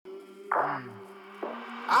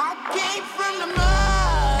I came from the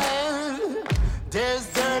mud.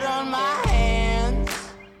 There's dirt on my hands.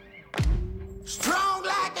 Strong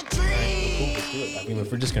like a tree. I mean,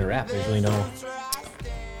 if we're just going to rap, there's really no...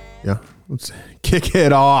 Yeah, let's kick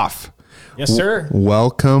it off. Yes, sir.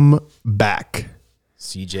 Welcome back.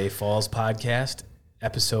 CJ Falls Podcast,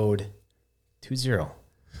 episode 20.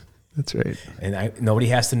 That's right. And nobody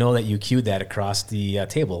has to know that you cued that across the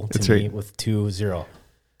table to That's me right. with 20.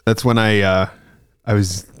 That's when I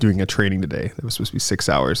was doing a training today that was supposed to be 6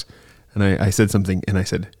 hours, and I said something, and I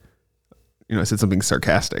said something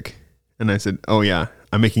sarcastic, and I said, "Oh yeah,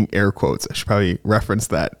 I'm making air quotes. I should probably reference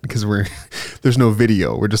that because there's no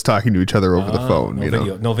video. We're just talking to each other over the phone.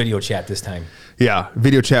 No video chat this time. Yeah,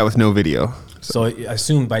 video chat with no video. So I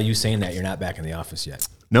assume by you saying that you're not back in the office yet.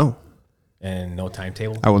 No, and no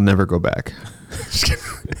timetable. I will never go back.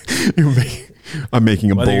 I'm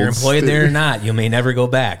making a Whether bold you're employed there or not, you may never go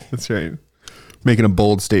back. That's right. Making a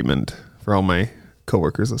bold statement for all my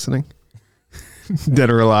coworkers listening. Dead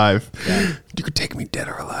or alive. Yeah. You could take me dead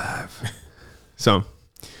or alive. So,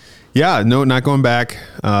 yeah, no, not going back.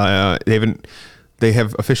 They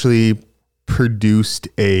have officially produced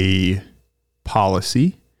a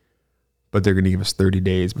policy, but they're going to give us 30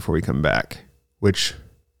 days before we come back, which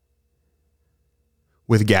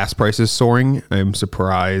with gas prices soaring, I'm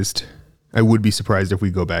surprised. I would be surprised if we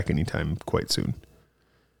go back anytime quite soon.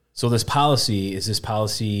 So they're going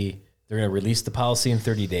to release the policy in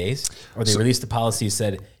 30 days? Or they released the policy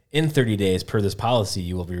said, in 30 days per this policy,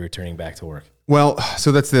 you will be returning back to work? Well,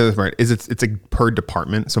 so that's the other part, is it's a per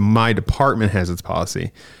department. So my department has its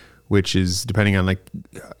policy, which is depending on like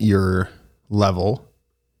your level,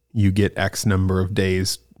 you get X number of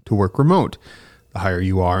days to work remote. The higher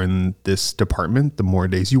you are in this department, the more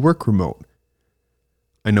days you work remote.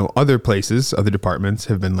 I know other places, other departments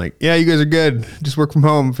have been like, yeah, you guys are good. Just work from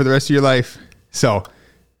home for the rest of your life. So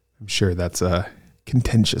I'm sure that's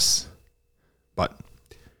contentious, but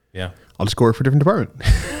yeah, I'll just go work for a different department.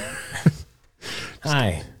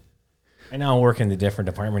 Hi. I now work in the different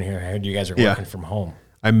department here. I heard you guys are working from home.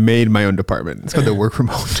 I made my own department. It's called the work from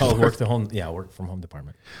home. Work from home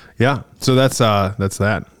department. Yeah. So that's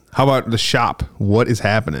that. How about the shop? What is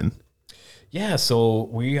happening? Yeah.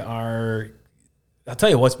 So I'll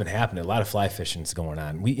tell you what's been happening. A lot of fly fishing is going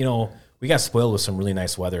on. We got spoiled with some really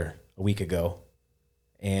nice weather a week ago,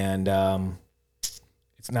 and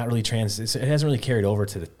it's not really it hasn't really carried over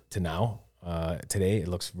to now. Today it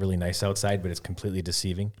looks really nice outside, but it's completely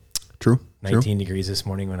deceiving. True. 19 degrees this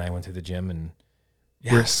morning when I went to the gym, and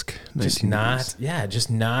brisk. Just not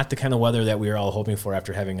the kind of weather that we were all hoping for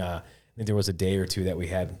after having I think there was a day or two that we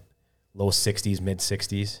had low 60s, mid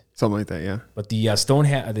 60s, something like that. Yeah. But the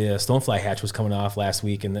stonefly hatch was coming off last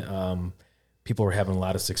week, and people were having a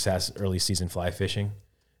lot of success early season fly fishing,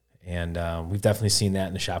 and we've definitely seen that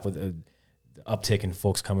in the shop with the uptick in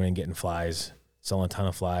folks coming and getting flies, selling a ton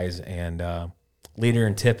of flies, and leader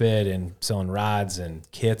and tippet, and selling rods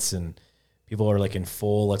and kits, and people are like in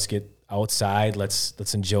full. Let's get outside.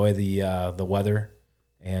 Let's enjoy the weather,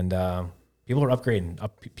 and people are upgrading.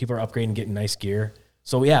 People are upgrading, getting nice gear.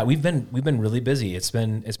 So yeah, we've been really busy. It's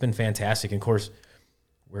been fantastic. And of course,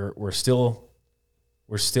 we're still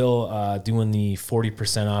doing the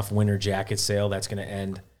 40% off winter jacket sale. That's going to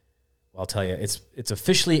end. Well, I'll tell you, it's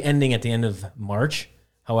officially ending at the end of March.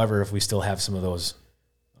 However, if we still have some of those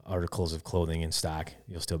articles of clothing in stock,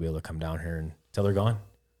 you'll still be able to come down here until they're gone.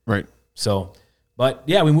 Right. So, but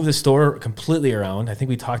yeah, we moved the store completely around. I think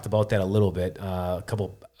we talked about that a little bit, a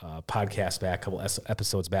couple podcasts back, a couple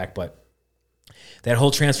episodes back, but that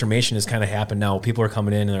whole transformation has kind of happened now. People are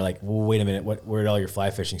coming in and they're like, well, wait a minute, where did all your fly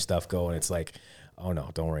fishing stuff go? And it's like, oh no,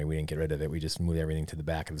 don't worry, we didn't get rid of it. We just moved everything to the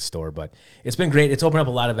back of the store. But it's been great. It's opened up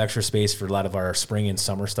a lot of extra space for a lot of our spring and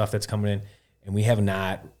summer stuff that's coming in. And we have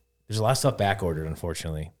not, there's a lot of stuff back ordered,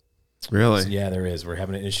 unfortunately. Really? So, yeah, there is. We're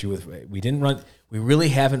having an issue with, we really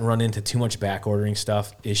haven't run into too much back ordering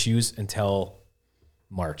stuff issues until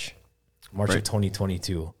March of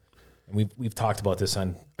 2022. And we've talked about this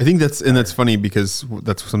on. I think that's funny because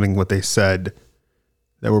that's something what they said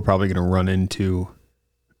that we're probably going to run into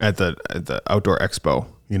at the outdoor expo.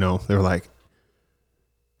 You know, they were like,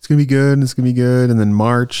 it's going to be good. And it's going to be good. And then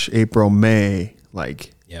March, April, May,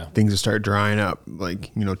 things will start drying up.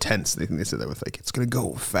 Like, you know, tents. They said that with it's going to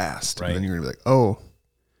go fast. Right. And then you're going to be like, oh.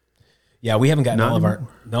 Yeah, we haven't gotten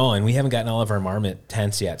and we haven't gotten all of our marmot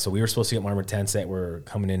tents yet. So we were supposed to get marmot tents that were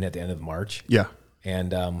coming in at the end of March. Yeah.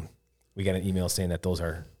 And we got an email saying that those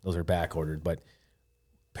are back ordered, but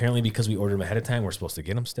apparently because we ordered them ahead of time, we're supposed to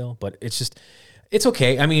get them still. But it's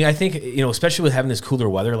okay. I mean, I think, you know, especially with having this cooler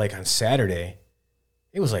weather, like on Saturday,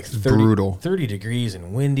 it was like 30 degrees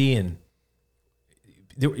and windy, and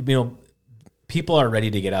people are ready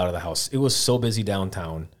to get out of the house. It was so busy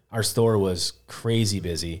downtown. Our store was crazy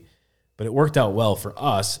busy, but it worked out well for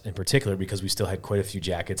us in particular because we still had quite a few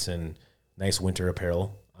jackets and nice winter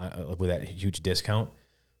apparel with that huge discount.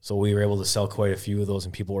 So we were able to sell quite a few of those,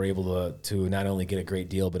 and people were able to not only get a great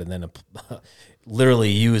deal, but then literally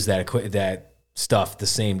use that stuff the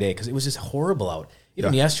same day because it was just horrible out.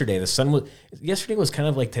 Even yesterday, yesterday was kind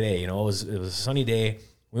of like today. It was a sunny day.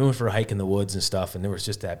 We went for a hike in the woods and stuff, and there was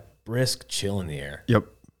just that brisk chill in the air. Yep.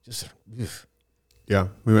 Just, oof. Yeah.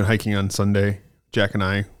 We went hiking on Sunday. Jack and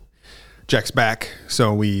I. Jack's back,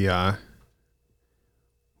 so we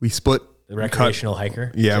split. The recreational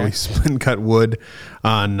hiker. Yeah, Jack? we split and cut wood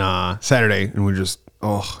on Saturday, and we just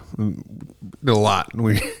did a lot.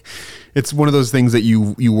 It's one of those things that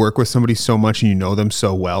you work with somebody so much and you know them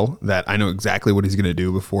so well that I know exactly what he's gonna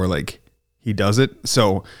do before he does it.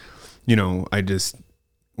 So,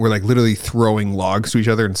 we're literally throwing logs to each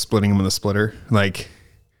other and splitting them with a splitter,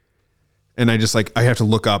 and I just I have to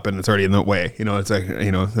look up and it's already in the way.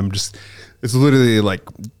 It's literally like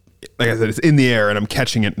I said, it's in the air and I'm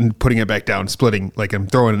catching it and putting it back down, splitting, I'm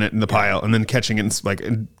throwing it in the pile and then catching it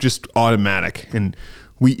and just automatic. And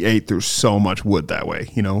we ate through so much wood that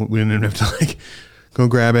way. We didn't even have to go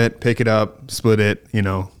grab it, pick it up, split it,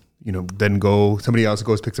 then go, somebody else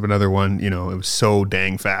goes, picks up another one. It was so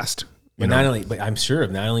dang fast. But I'm sure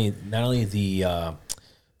not only the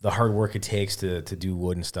hard work it takes to do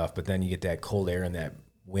wood and stuff, but then you get that cold air and that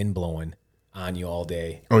wind blowing on you all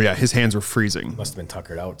day. Oh yeah, his hands were freezing. Must have been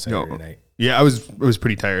tuckered out Saturday night. Yeah, I was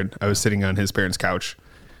pretty tired. I was sitting on his parents' couch,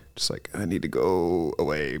 just I need to go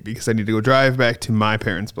away because I need to go drive back to my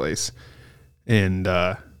parents' place and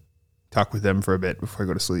talk with them for a bit before I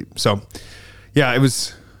go to sleep. So yeah,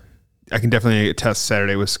 I can definitely attest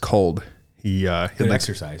Saturday was cold. He had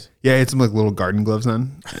exercise. Yeah, he had some little garden gloves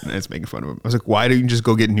on, and I was making fun of him. I was like, "Why don't you just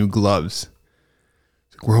go get new gloves?"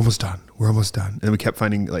 He's like, "We're almost done. We're almost done." And we kept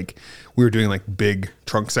finding we were doing big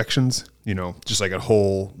trunk sections, just a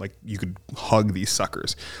whole you could hug these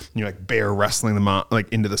suckers. And you're bear wrestling them out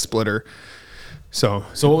into the splitter. So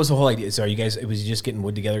what was the whole idea? So was you just getting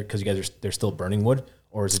wood together because they're still burning wood,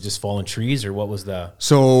 or is it just fallen trees, or what was the?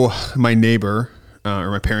 So my neighbor, or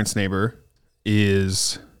my parents' neighbor,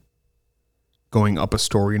 is going up a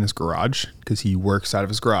story in his garage because he works out of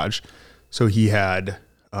his garage. So he had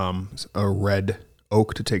a red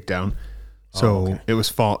oak to take down. So it was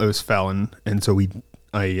fallen, and so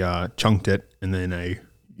I chunked it, and then I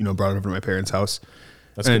brought it over to my parents' house.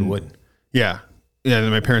 That's good wood. Yeah.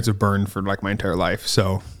 And my parents have burned for my entire life.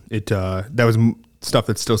 So that was stuff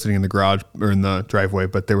that's still sitting in the garage or in the driveway,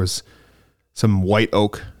 but there was some white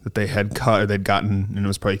oak that they had cut or they'd gotten, and it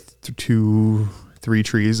was probably 2-3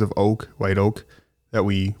 trees of white oak that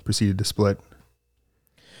we proceeded to split.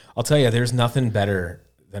 I'll tell you, there's nothing better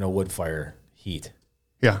than a wood fire heat.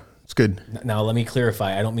 Yeah, it's good. Now, let me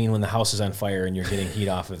clarify. I don't mean when the house is on fire and you're getting heat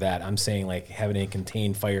off of that. I'm saying having a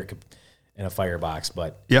contained fire in a firebox.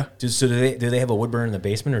 But yeah. So do they have a wood burner in the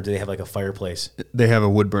basement, or do they have a fireplace? They have a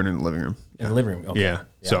wood burner in the living room. In the living room. Okay. Yeah.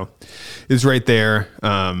 So it's right there.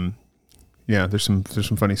 Yeah, there's some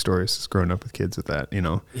funny stories growing up with kids with that.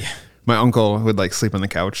 Yeah. My uncle would sleep on the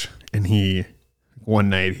couch, and one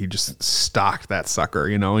night he just stocked that sucker,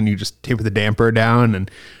 and you just tape the damper down,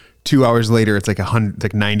 and 2 hours later it's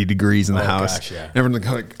 90 degrees in the house. Gosh, yeah. Everyone's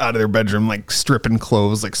out of their bedroom stripping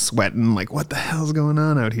clothes, sweating, what the hell's going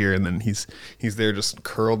on out here? And then he's there just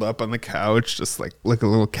curled up on the couch, just like a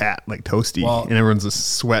little cat, Toasty, and everyone's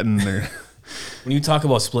just sweating there. When you talk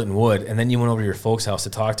about splitting wood, and then you went over to your folks' house to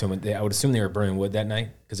talk to them, I would assume they were burning wood that night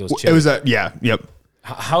because it was chilly. It was yep.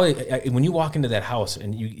 How when you walk into that house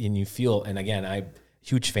and you feel, and again, I'm a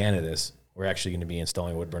huge fan of this. We're actually going to be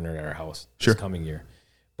installing a wood burner at our house this coming year,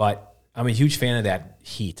 but I'm a huge fan of that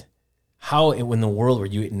heat. How in the world were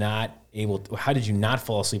you not able to, how did you not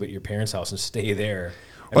fall asleep at your parents' house and stay there?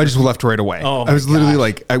 I just left right away. Oh, I was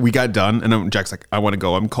literally we got done, and Jack's like, "I want to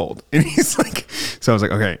go. I'm cold." And he's so I was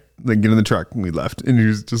like, "Okay, get in the truck." And we left, and he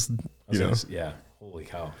was just, yeah, holy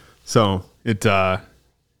cow. So it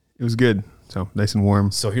was good. So nice and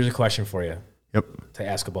warm. So here's a question for you. Yep. To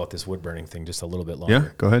ask about this wood burning thing just a little bit longer. Yeah,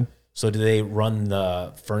 go ahead. So do they run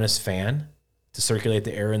the furnace fan to circulate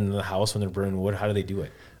the air in the house when they're burning wood? How do they do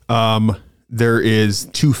it? There is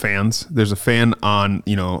 2 fans. There's a fan on,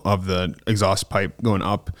 of the exhaust pipe going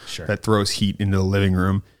up that throws heat into the living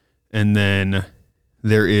room. And then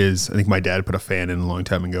there is, I think my dad put a fan in a long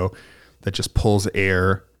time ago that just pulls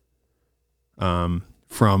air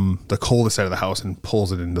from the coldest side of the house and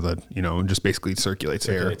pulls it into the, and just basically circulates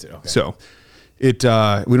air. Okay. So We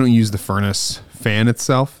don't use the furnace fan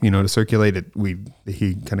itself, to circulate it.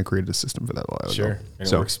 He kind of created a system for that a while ago. Sure.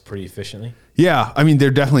 And it works pretty efficiently. Yeah. I mean, they're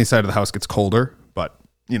definitely side of the house gets colder, but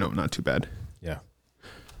not too bad. Yeah.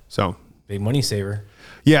 So big money saver.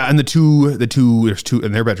 yeah. And there's two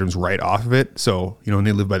in their bedrooms right off of it. So, and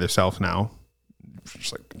they live by themselves now.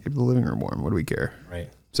 Just like keep the living room warm. What do we care? Right.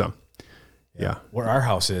 So yeah. Where our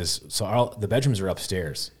house is, the bedrooms are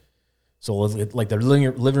upstairs. So like the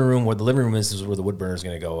living room, where the living room is where the wood burner is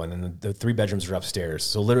going to go. And then the 3 bedrooms are upstairs.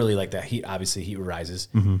 So literally like that heat rises.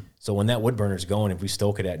 Mm-hmm. So when that wood burner is going, if we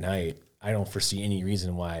stoke it at night, I don't foresee any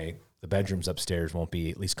reason why the bedrooms upstairs won't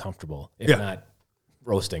be at least comfortable, if not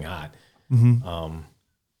roasting hot. Mm-hmm.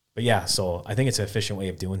 But yeah, so I think it's an efficient way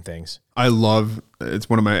of doing things. It's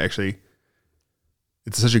one of my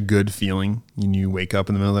it's such a good feeling when you wake up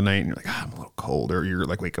in the middle of the night and you're like, I'm a little cold, or you're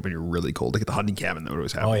like, wake up and you're really cold. Like at the hunting cabin, that would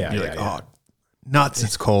always happen. Oh yeah. You're oh, nuts.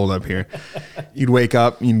 It's cold up here. You'd wake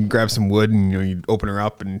up, you'd grab some wood and you'd open her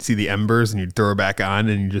up and see the embers and you'd throw her back on,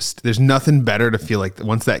 and there's nothing better to feel like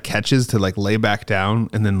once that catches to like lay back down.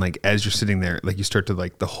 And then like, as you're sitting there, like you start to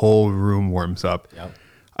like the whole room warms up. Yep.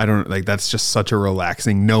 I don't like, that's just such a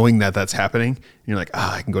relaxing knowing that that's happening. And you're like,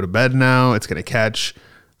 I can go to bed now. It's going to catch.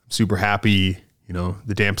 I'm super happy.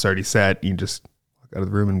 The damp's already set. You just walk out of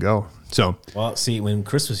the room and go. So, well, see, when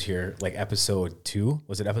Chris was here, like episode 2,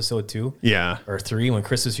 was it episode 2? Yeah. Or 3, when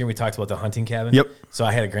Chris was here, we talked about the hunting cabin. Yep. So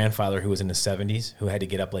I had a grandfather who was in his 70s who had to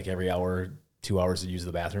get up like every hour, 2 hours to use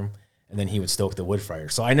the bathroom. And then he would stoke the wood fire.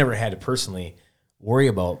 So I never had to personally worry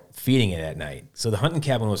about feeding it at night. So the hunting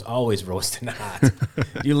cabin was always roasting hot.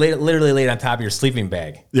 You literally laid on top of your sleeping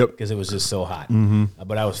bag. Yep. Because it was just so hot. Mm-hmm.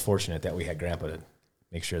 But I was fortunate that we had Grandpa to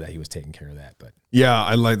make sure that he was taking care of that. But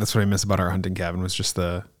yeah, that's what I miss about our hunting cabin was just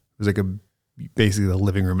it was like basically the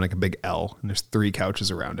living room, like a big L, and there's 3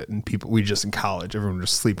 couches around it, and we just in college, everyone would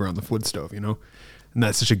just sleep around the wood stove, and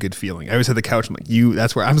that's such a good feeling. I always had the couch. I'm like,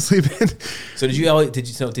 that's where I'm sleeping. So did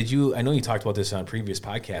you, I know you talked about this on previous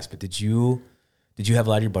podcasts, but did you have a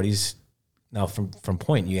lot of your buddies now from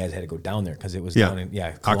Point? You guys had to go down there because it was down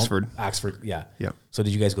in Oxford. Yeah. Yeah. So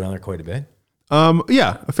did you guys go down there quite a bit?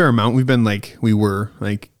 Yeah, a fair amount. We were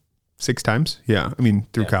like 6 times. Yeah. I mean,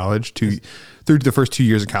 through college, through the first 2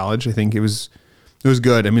 years of college, I think it was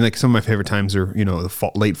good. I mean, like some of my favorite times are,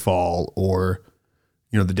 the late fall or,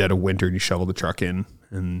 the dead of winter, and you shovel the truck in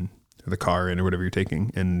and or the car in or whatever you're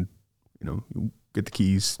taking, and, you get the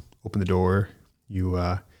keys, open the door, you,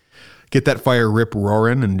 get that fire rip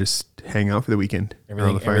roaring and just hang out for the weekend.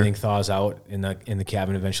 Everything thaws out in the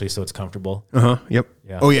cabin eventually, so it's comfortable. Yep.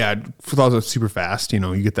 Yeah. Oh yeah, it thaws out super fast.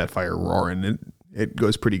 You get that fire roaring. It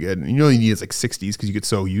goes pretty good. And you need is like 60s because you get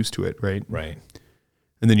so used to it, right? Right.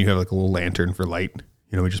 And then you have like a little lantern for light.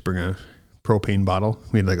 We just bring a propane bottle.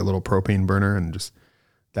 We had like a little propane burner, and just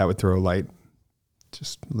that would throw light.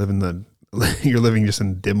 Just you're living just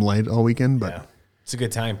in dim light all weekend, but it's a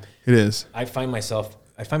good time. It is. I find myself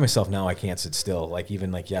now I can't sit still. Like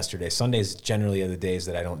even like yesterday, Sundays generally are the days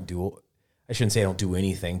that I shouldn't say I don't do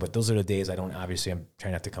anything, but those are the days I'm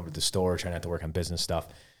trying not to come to the store, trying not to work on business stuff.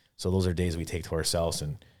 So those are days we take to ourselves.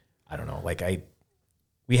 And I don't know, like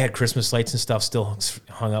we had Christmas lights and stuff still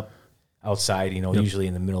hung up outside, usually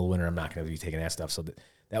in the middle of winter, I'm not going to be taking that stuff. So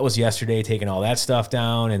that was yesterday, taking all that stuff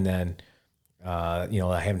down. And then, I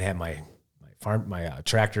haven't had my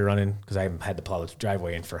tractor running because I haven't had to plow the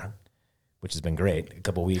driveway in which has been great, a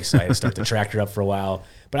couple of weeks. So I had to start the tractor up for a while,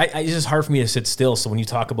 but it's just hard for me to sit still. So when you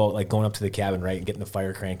talk about like going up to the cabin, right, and getting the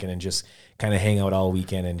fire cranking and just kind of hang out all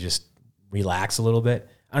weekend and just relax a little bit,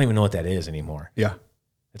 I don't even know what that is anymore. Yeah.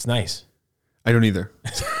 It's nice. I don't either.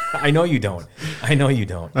 I know you don't. I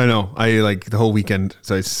know. I like the whole weekend.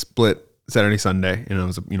 So I split Saturday, Sunday, and it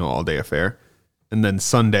was all day affair. And then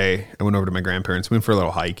Sunday I went over to my grandparents, went for a little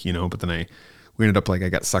hike, but then we ended up I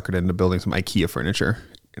got suckered into building some IKEA furniture.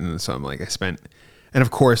 And so I'm like, and of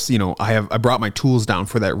course, I brought my tools down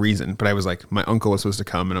for that reason, but I was like, my uncle was supposed to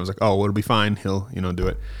come, and I was like, oh, well, it'll be fine. He'll, do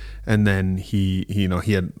it. And then he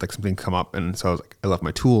had like something come up. And so I was like, I left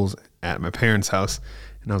my tools at my parents' house,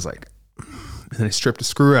 and I was like, and then I stripped a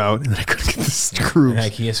screw out, and then I couldn't get the screws. An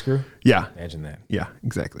IKEA screw? Yeah. Imagine that. Yeah,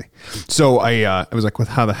 exactly. So I was like,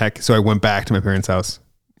 how the heck? So I went back to my parents' house,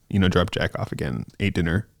 dropped Jack off again, ate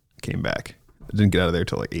dinner, came back. I didn't get out of there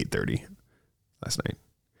till like 8:30 last night.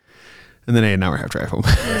 And then I had an hour and a half drive home.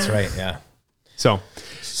 That's right. Yeah.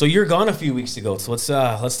 So you're gone a few weeks ago. So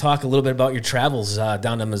let's talk a little bit about your travels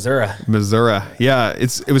down to Missouri. Yeah.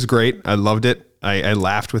 It was great. I loved it. I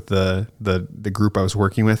laughed with the group I was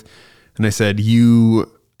working with, and I said,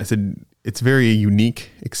 it's a very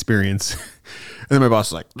unique experience. And then my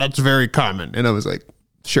boss was like, that's very common. And I was like,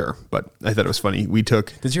 Sure, but I thought it was funny. We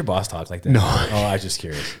took. Does your boss talk like that? No. Oh, I was just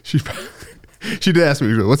curious. She did ask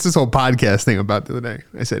me, "What's this whole podcast thing about the other day?"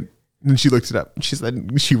 I said, and she looked it up. She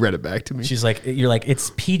said she read it back to me. She's like, "You're like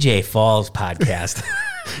it's PJ Falls podcast."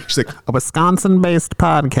 She's like, "A Wisconsin-based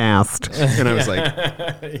podcast," and I was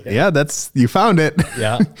like, "Yeah, that's you found it."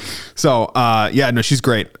 Yeah. So, yeah, no, she's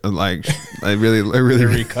great. Like, I really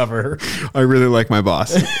recover. I really like my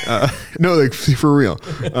boss. No, like for real.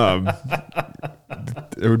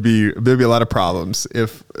 There'd be a lot of problems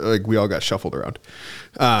if like we all got shuffled around.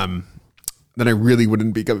 Then I really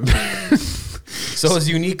wouldn't be coming back. So it was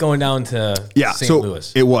unique going down to St.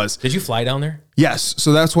 Louis. It was. Did you fly down there? Yes.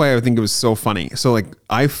 So that's why I think it was so funny. So like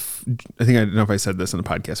I think I don't know if I said this in a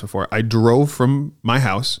podcast before. I drove from my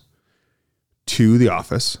house to the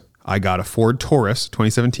office. I got a Ford Taurus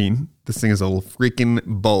 2017. This thing is a freaking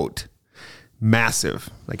boat. Massive.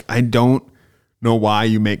 Like I don't know why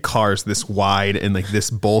you make cars this wide and like this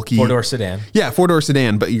bulky. 4-door sedan. Yeah, 4-door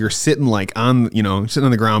sedan, but you're sitting like on, sitting on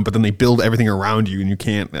the ground, but then they build everything around you and you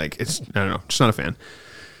can't like, I don't know, just not a fan.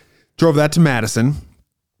 Drove that to Madison,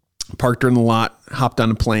 parked her in the lot, hopped on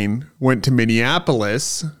a plane, went to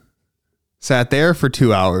Minneapolis, sat there for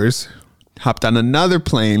 2 hours, hopped on another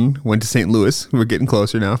plane, went to St. Louis. We're getting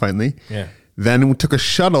closer now, finally. Yeah. Then we took a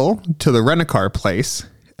shuttle to the rent-a-car place.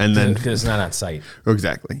 And then because it's not on site.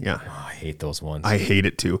 Exactly. Yeah. Oh, I hate those ones. I hate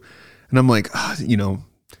it too. And I'm like,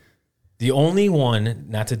 the only one,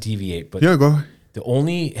 not to deviate, but yeah, go.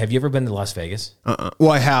 Have you ever been to Las Vegas? Well,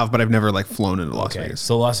 I have, but I've never like flown into Las Vegas.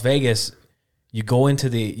 So Las Vegas, you fly into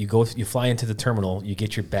the terminal, you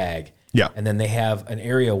get your bag. Yeah. And then they have an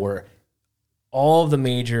area where all of the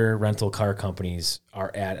major rental car companies are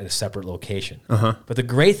at a separate location. Uh-huh. But the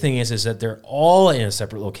great thing is that they're all in a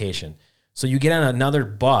separate location. So you get on another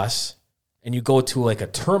bus and you go to like a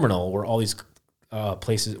terminal where all these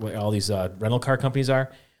places, where all these rental car companies are,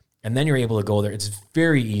 and then you're able to go there. It's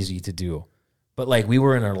very easy to do. But like we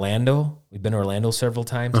were in Orlando, we've been to Orlando several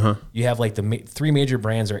times. Uh-huh. You have like the three major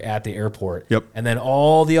brands are at the airport. Yep. And then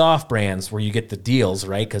all the off brands where you get the deals,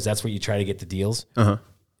 right? Because that's where you try to get the deals,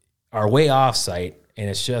 are way off site, and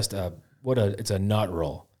it's just it's a nut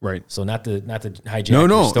roll. Right. So not to hijack No.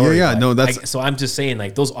 your story. Yeah. No, that's. So I'm just saying,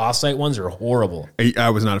 like those off-site ones are horrible. I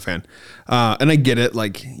was not a fan, and I get it.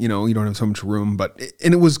 Like you don't have so much room, but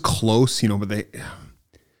it was close. But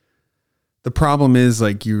the problem is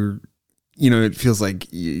like it feels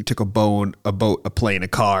like you took a boat, a plane, a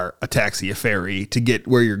car, a taxi, a ferry to get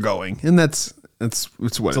where you're going, and it's what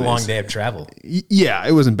It's a long day of travel. Yeah,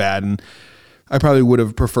 it wasn't bad, and I probably would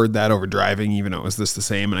have preferred that over driving, even though it was the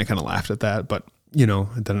same, and I kind of laughed at that, but. I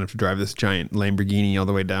don't have to drive this giant Lamborghini all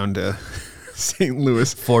the way down to St.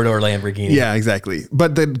 Louis. 4-door Lamborghini. Yeah, exactly.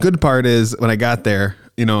 But the good part is when I got there,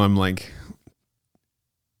 I'm like,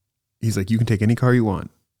 he's like, you can take any car you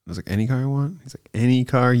want. I was like, any car I want? He's like, any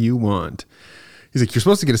car you want. He's like, you're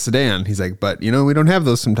supposed to get a sedan. He's like, but we don't have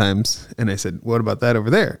those sometimes. And I said, what about that over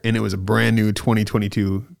there? And it was a brand new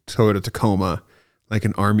 2022 Toyota Tacoma, like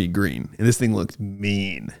an army green. And this thing looked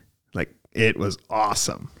mean. Like it was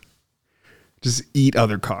awesome. Just eat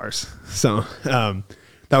other cars. So that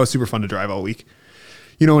was super fun to drive all week.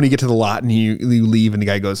 When you get to the lot and you leave and the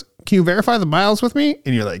guy goes, can you verify the miles with me?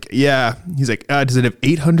 And you're like, yeah. He's like, does it have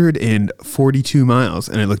 842 miles?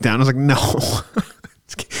 And I looked down. I was like, no.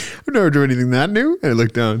 I've never driven anything that new. And I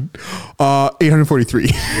looked down, 843.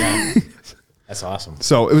 Yeah. That's awesome.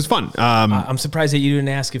 So it was fun. I'm surprised that you didn't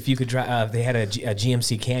ask if you could drive. They had a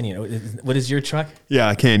GMC Canyon. What is your truck?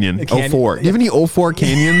 Yeah, Canyon. Canyon. 04. Do you have any 04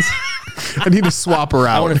 Canyons? I need to swap her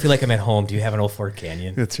out. I want to feel like I'm at home. Do you have an 04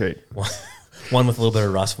 Canyon? That's right. One with a little bit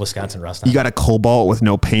of rust, Wisconsin rust on You got a Cobalt with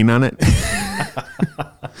no paint on it?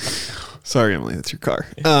 Sorry, Emily, that's your car.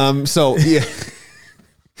 So yeah.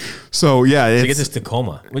 So yeah, to get this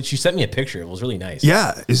Tacoma, which you sent me a picture. It was really nice.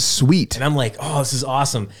 Yeah, it's sweet. And I'm like, oh, this is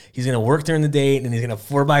awesome. He's gonna work during the day, and he's gonna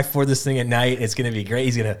 4x4 this thing at night. It's gonna be great.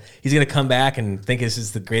 He's gonna come back and think this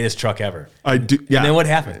is the greatest truck ever. I do. Yeah. And then what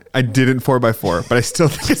happened? I didn't 4x4, but I still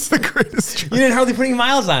think it's the greatest truck. You didn't hardly put any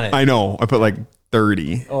miles on it. I know. I put like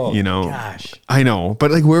 30. Oh, gosh. I know, but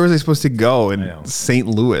like, where was I supposed to go in St.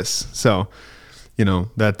 Louis? So.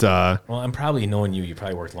 That. Well, I'm probably knowing you. You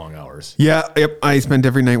probably worked long hours. Yeah. Yep. I spent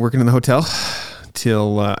every night working in the hotel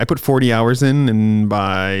till I put 40 hours in, and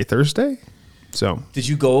by Thursday. So. Did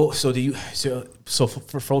you go? So do you? So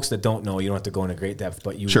for folks that don't know, you don't have to go into great depth,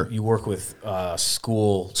 but you work with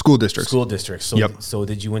school districts. So yep. So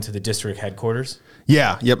did you went to the district headquarters?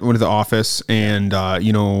 Yeah. Yep. Went to the office, and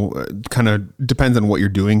kind of depends on what you're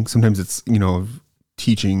doing. Sometimes it's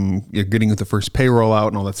teaching, getting the first payroll out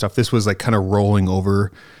and all that stuff. This was like kind of rolling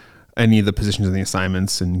over any of the positions and the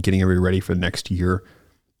assignments and getting everybody ready for the next year.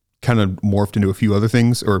 kind of morphed into a few other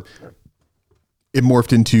things, or it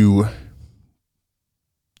morphed into,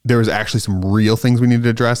 there was actually some real things we needed to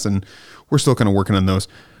address, and we're still kind of working on those.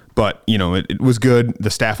 But, you know, it was good. The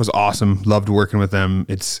staff was awesome. Loved working with them.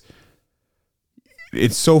 It's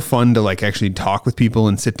so fun to like actually talk with people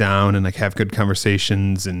and sit down and like have good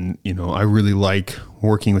conversations. And, you know, I really like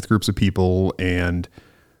working with groups of people and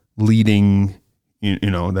leading, you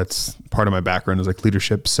know, that's part of my background is like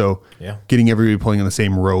leadership. So getting everybody pulling on the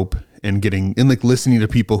same rope and like listening to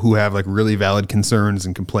people who have like really valid concerns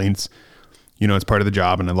and complaints, you know, it's part of the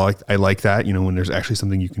job. And I like that, you know, when there's actually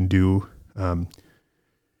something you can do,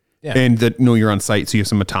 and that, you know, you're on site, so you have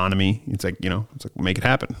some autonomy. It's like, you know, it's like, make it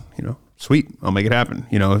happen, you know, sweet. I'll make it happen.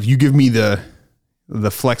 You know, if you give me the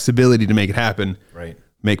flexibility to make it happen, right.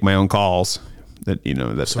 Make my own calls that, you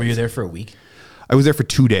know, that's. So were you there for a week? I was there for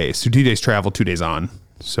 2 days. So 2 days travel, 2 days on.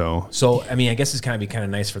 So, I mean, I guess it's kind of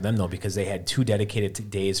nice for them though, because they had 2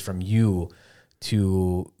 dedicated days from you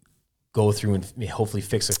to go through and hopefully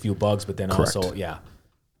fix a few bugs, but then Correct. Also,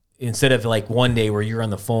 instead of like one day where you're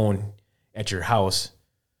on the phone at your house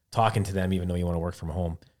talking to them, even though you want to work from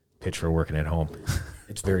home, pitch for working at home.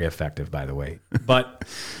 It's very effective, by the way. But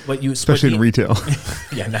you, especially in retail.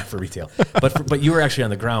 Yeah, not for retail. But you were actually on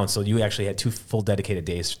the ground, so you actually had 2 full dedicated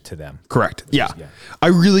days to them. Correct. Yeah. I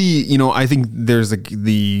really, you know, I think there's like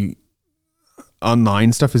the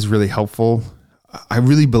online stuff is really helpful. I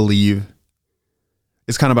really believe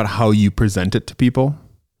it's kind of about how you present it to people.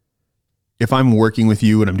 If I'm working with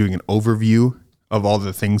you and I'm doing an overview of all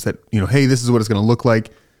the things that, you know, hey, this is what it's going to look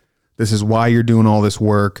like. This is why you're doing all this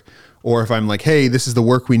work. Or if I'm like, hey, this is the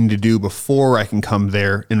work we need to do before I can come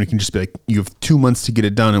there, and we can just be like, you have 2 months to get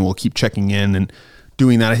it done, and we'll keep checking in and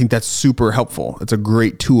doing that. I think that's super helpful. It's a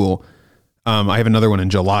great tool. I have another one in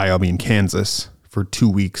July. I'll be in Kansas for 2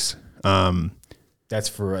 weeks. That's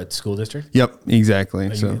for a school district? Yep,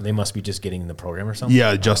 exactly. So they must be just getting the program or something?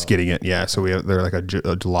 Yeah, just getting it. Yeah. So they're like a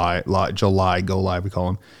July go live, we call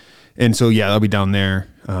them. And so, yeah, I'll be down there.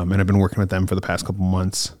 And I've been working with them for the past couple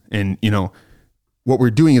months. And, you know, what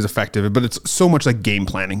we're doing is effective, but it's so much like game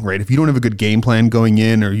planning, right? If you don't have a good game plan going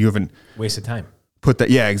in, or you haven't wasted time, put that.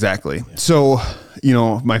 Yeah, exactly. Yeah. So, you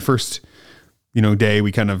know, my first, you know, day,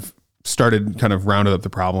 we kind of rounded up the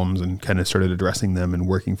problems and kind of started addressing them and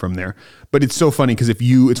working from there. But it's so funny because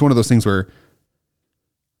it's one of those things where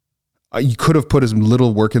you could have put as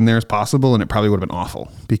little work in there as possible, and it probably would have been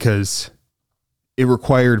awful because it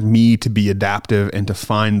required me to be adaptive and to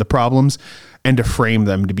find the problems and to frame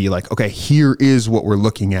them to be like, okay, here is what we're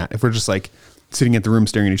looking at. If we're just like sitting at the room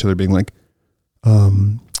staring at each other being like,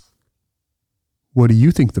 what do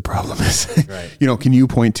you think the problem is? Right. You know, can you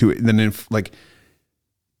point to it? And then if like,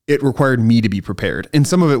 it required me to be prepared. And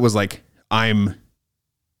some of it was like,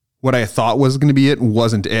 what I thought was going to be it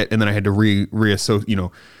wasn't it. And then I had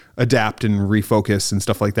to adapt and refocus and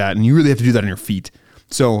stuff like that. And you really have to do that on your feet.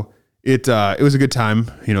 So it was a good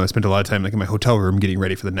time. You know, I spent a lot of time like in my hotel room getting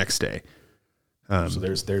ready for the next day. So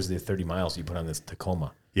there's the 30 miles you put on this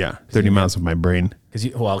Tacoma. Yeah, 30 miles of my brain. Because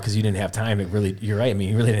you didn't have time to really, you're right. I mean,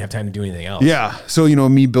 you really didn't have time to do anything else. Yeah. So, you know,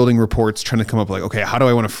 me building reports, trying to come up like, okay, how do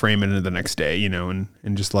I want to frame it into the next day, you know, and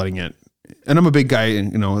just letting it. And I'm a big guy,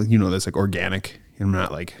 and, you know, that's like organic. And I'm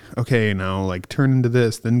not like, okay, now like turn into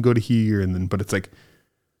this, then go to here. But it's like,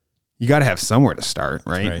 you got to have somewhere to start,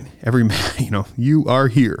 right? You know, you are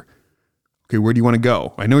here. Okay, where do you want to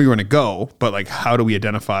go? I know you want to go, but like, how do we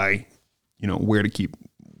identify, you know, where to keep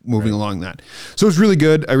moving along that? So it's really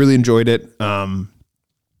good. I really enjoyed it. That's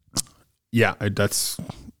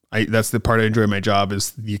the part I enjoy my job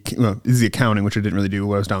is the accounting, which I didn't really do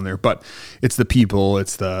while I was down there, but it's the people,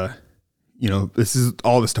 it's the, you know,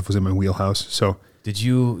 all this stuff was in my wheelhouse. So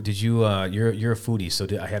you're a foodie. So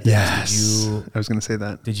I have to ask, I was going to say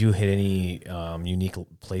that. Did you hit any unique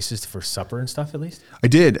places for supper and stuff at least? I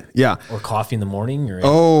did. Yeah. Or coffee in the morning?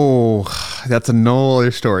 That's a no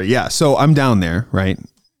other story. Yeah. So I'm down there. Right.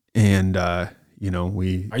 And, you know,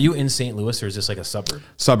 are you in St. Louis, or is this like a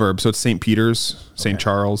suburb? So it's St. Peter's, St.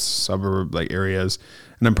 Charles suburb like areas.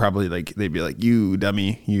 And I'm probably like, they'd be like, you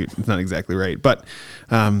dummy, it's not exactly right. But,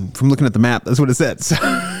 from looking at the map, that's what it said. So,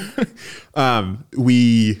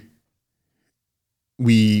 we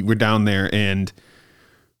were down there, and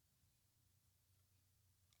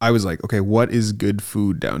I was like, okay, what is good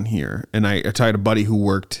food down here? And I had a buddy who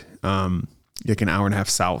worked, like an hour and a half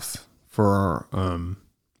south for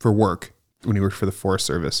work when he worked for the Forest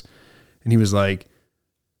Service. And he was like,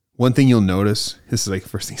 one thing you'll notice, this is like the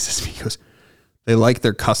first thing he says to me, he goes, they like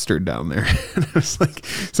their custard down there. And I was like,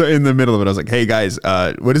 so in the middle of it, I was like, hey guys,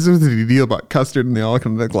 what is the deal about custard? And they all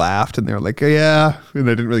kind of like laughed and they were like, yeah. And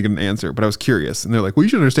I didn't really get an answer, but I was curious. And they're like, well, you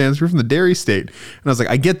should understand we're from the dairy state. And I was like,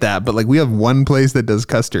 I get that, but like we have one place that does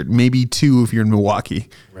custard, maybe two if you're in Milwaukee.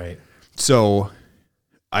 Right. So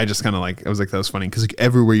I just kind of like, I was like, that was funny. Cause like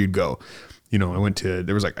everywhere you'd go, you know, I went to,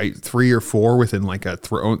 there was like 3 or 4 within like a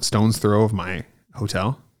stone's throw of my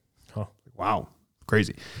hotel. Oh, wow.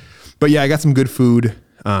 Crazy. But yeah, I got some good food.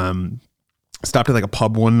 Stopped at like a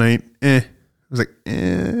pub one night. I was like,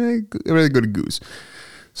 I'd rather go to Goose.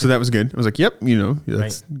 So that was good. I was like, yep, you know,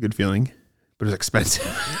 that's a good feeling, but it was expensive.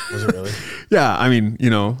 Was it really? Yeah. I mean, you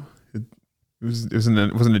know, it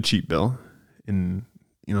wasn't a cheap bill, and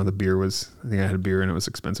you know, the beer was, I think I had a beer and it was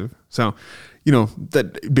expensive. So, you know,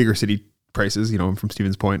 that bigger city prices, you know, I'm from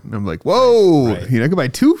Stevens Point and I'm like, whoa, you know, I could buy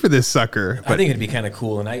 2 for this sucker. But I think it'd be kind of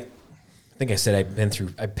cool. And I think I said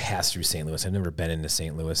I passed through St. Louis. I've never been into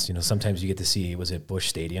St. Louis. You know, sometimes you get to see, was it Busch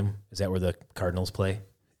Stadium? Is that where the Cardinals play?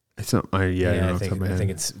 It's not, I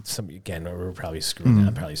think it's some, again, we're probably screwing that.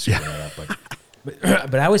 I'm probably screwing that up.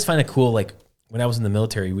 But I always find it cool. Like when I was in the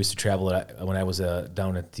military, we used to travel when I was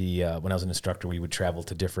down at the, when I was an instructor, we would travel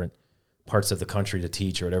to different parts of the country to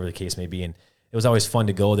teach or whatever the case may be. And it was always fun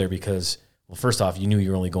to go there because, well, first off, you knew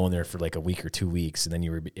you were only going there for like a week or 2 weeks, and then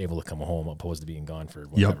you were able to come home opposed to being gone for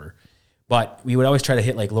whatever. Yep. But we would always try to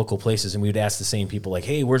hit like local places, and we would ask the same people like,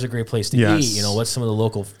 hey, where's a great place to eat? You know, what's some of the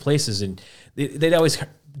local places? And they'd always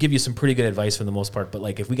give you some pretty good advice for the most part. But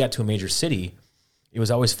like if we got to a major city, it was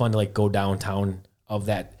always fun to like go downtown of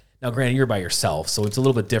that. Now, granted, you're by yourself, so it's a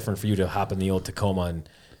little bit different for you to hop in the old Tacoma and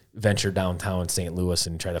venture downtown St. Louis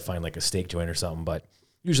and try to find like a steak joint or something. But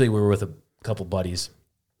usually we were with a couple buddies.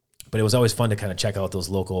 But it was always fun to kind of check out those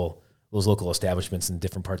local establishments in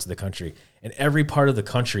different parts of the country. And every part of the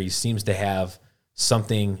country seems to have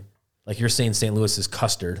something, like you're saying St. Louis is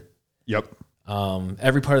custard. Yep.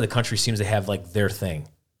 Every part of the country seems to have like their thing.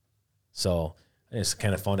 So I just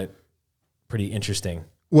kind of found it pretty interesting.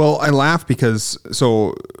 Well, I laughed because,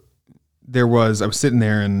 so I was sitting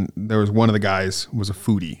there and there was one of the guys was a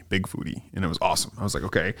foodie, big foodie, and it was awesome. I was like,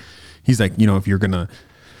 okay. He's like, you know, if you're going to,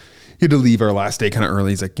 he had to leave our last day kind of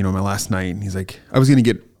early. He's like, you know, my last night. And he's like, I was going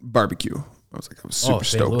to get barbecue. I was like, I was super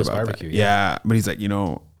stoked about barbecue, that. Yeah. But he's like, you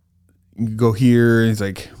know, you can go here. He's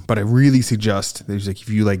like, but I really suggest, he's like, if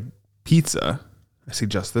you like pizza, I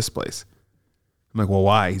suggest this place. I'm like, well,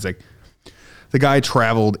 why? He's like, the guy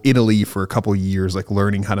traveled Italy for a couple of years, like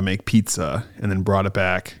learning how to make pizza, and then brought it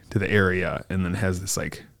back to the area, and then has this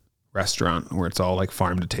like restaurant where it's all like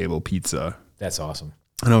farm to table pizza. That's awesome.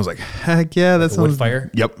 And I was like, heck yeah, that's wood fire.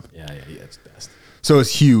 Yep. Yeah, it's best. So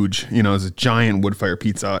it's huge, you know, it's a giant wood fire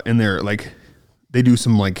pizza, and they're like, they do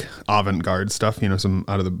some like avant-garde stuff, you know, some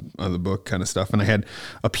out of the book kind of stuff. And I had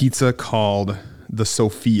a pizza called the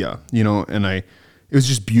Sophia, you know, and it was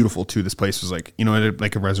just beautiful too. This place was like, you know, I did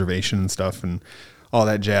like a reservation and stuff and all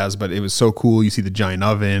that jazz, but it was so cool. You see the giant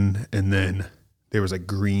oven, and then there was like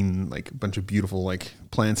green, like a bunch of beautiful like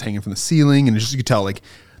plants hanging from the ceiling, and just, you could tell like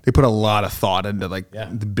they put a lot of thought into like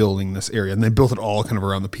the building this area, and they built it all kind of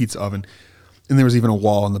around the pizza oven. And there was even a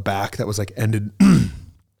wall in the back that was like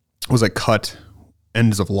was like cut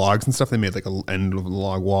ends of logs and stuff. They made like a end of a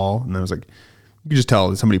log wall, and I was like, you could just tell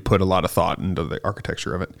that somebody put a lot of thought into the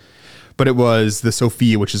architecture of it. But it was the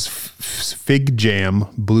Sophia, which is fig jam,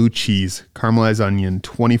 blue cheese, caramelized onion,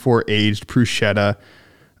 24 aged bruschetta,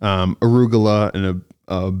 arugula, and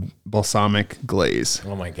a balsamic glaze.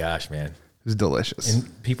 Oh my gosh, man. It was delicious.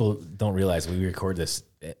 And people don't realize we record this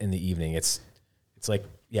in the evening. It's like,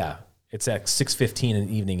 it's at 6:15 in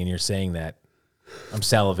the evening, and you're saying that. I'm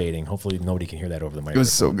salivating. Hopefully nobody can hear that over the microphone. It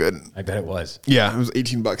was so good. I bet it was. Yeah, it was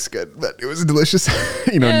 $18 good, but it was delicious.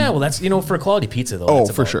 You know. Yeah, well, that's, you know, for a quality pizza though. Oh,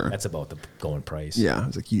 for sure. That's about the going price. Yeah, it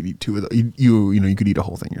was like you'd eat 2 of those. You know, you could eat a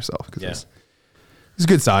whole thing yourself because it was a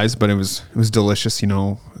good size, but it was delicious. You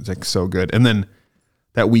know, it was like so good. And then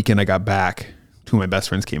that weekend I got back, 2 of my best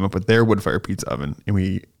friends came up with their wood fire pizza oven, and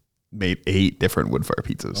we made 8 different wood fire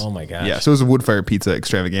pizzas. Oh my gosh. Yeah, so it was a wood fire pizza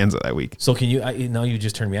extravaganza that week. So can you, now you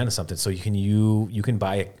just turned me on to something. So you can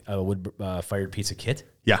buy a wood fired pizza kit?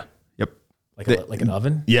 Yeah. Yep. Like an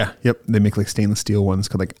oven? Yeah. Yep. They make like stainless steel ones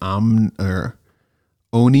called like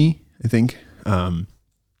Oni, I think. And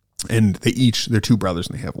they're 2 brothers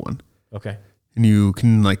and they have one. Okay. And you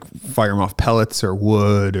can like fire them off pellets or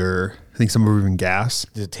wood, or I think some are even gas.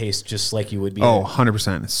 Does it taste just like you would be? Oh,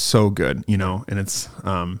 100%. It's so good, you know, and it's,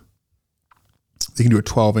 they can do a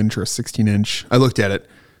 12-inch or a 16-inch. I looked at it.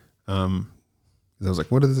 I was like,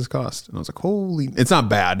 what does this cost? And I was like, holy, it's not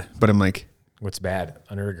bad, but I'm like, what's bad?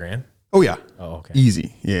 Under $1,000? Oh yeah. Oh, okay.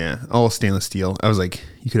 Easy. Yeah. All stainless steel. I was like,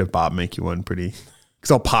 you could have Bob make you one pretty,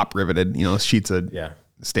 because all pop riveted, sheets of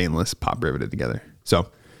stainless pop riveted together.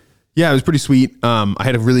 So yeah, it was pretty sweet. I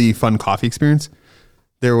had a really fun coffee experience.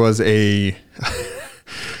 There was a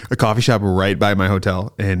coffee shop right by my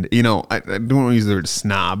hotel, and I don't want to use the word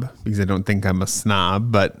snob because I don't think I'm a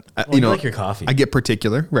snob, but you like your coffee. I get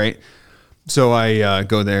particular, right? So I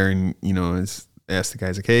go there and ask the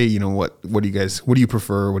guys like, hey, what do you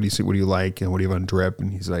prefer? What do you like? And what do you have on drip?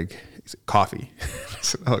 And he's like coffee. I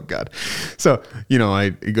said, oh God. So I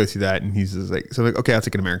go through that, and he's just like, so like, okay, I'll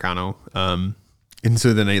take an Americano. And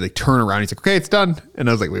so then I like turn around. He's like, okay, it's done. And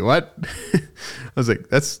I was like, wait, what? I was like,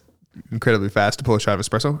 that's incredibly fast to pull a shot of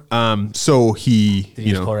espresso. So he, Did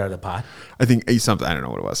you just pour it out of the pot? I think something, I don't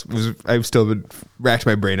know what it was. I've still been racked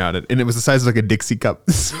my brain on it. And it was the size of like a Dixie cup.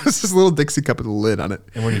 So it's this little Dixie cup with a lid on it.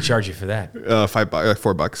 And what did he charge you for that?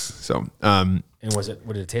 $4. So, and what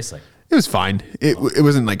did it taste like? it was fine. It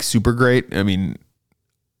wasn't like super great. I mean,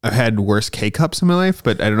 I've had worse K cups in my life,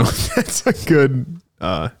 but I don't know if that's a good,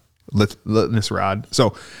 litmus rod.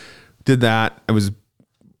 So did that. It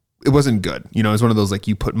wasn't good. It was one of those, like,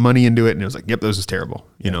 you put money into it and it was like, yep, this is terrible.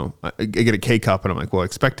 I get a K cup and I'm like, well, I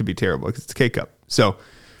expect to be terrible because it's a K cup. So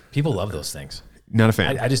people love those things. Not a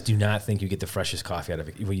fan. I just do not think you get the freshest coffee out of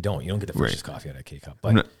it. Well, you don't get the freshest coffee out of a K cup,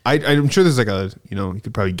 but I'm sure there's like you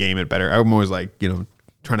could probably game it better. I'm always like,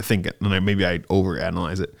 trying to think it, and maybe I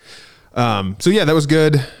overanalyze it. So yeah, that was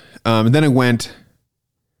good. And then I went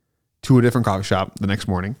to a different coffee shop the next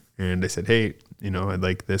morning, and they said, hey, I'd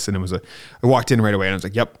like this. And I walked in right away and I was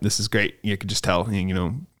like, yep, this is great. You could just tell,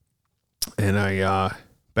 and I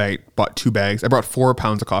bought 2 bags. I brought 4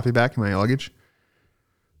 pounds of coffee back in my luggage.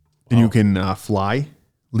 And you can fly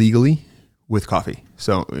legally with coffee.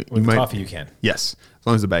 So with coffee you can. Yes, as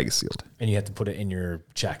long as the bag is sealed. And you have to put it in your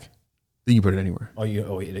check. Then you put it anywhere.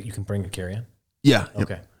 You can bring a carry-on? Yeah.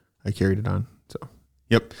 Okay. Yep. I carried it on. So,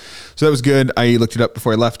 yep. So that was good. I looked it up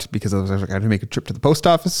before I left because I was like, I had to make a trip to the post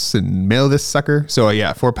office and mail this sucker. So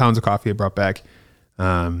yeah, 4 pounds of coffee I brought back. So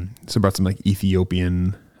I brought some like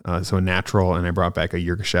Ethiopian, so a natural, and I brought back a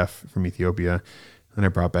Yirgacheffe from Ethiopia. And I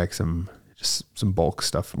brought back some bulk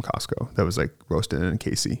stuff from Costco that was like roasted in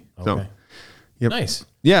KC. Okay. So, yep. Nice.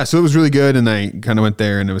 Yeah. So it was really good. And I kind of went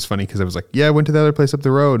there, and it was funny because I was like, yeah, I went to the other place up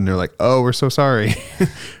the road, and they're like, oh, we're so sorry. And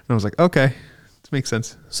I was like, okay, this makes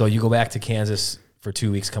sense. So you go back to Kansas for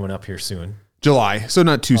 2 weeks coming up here soon. July. So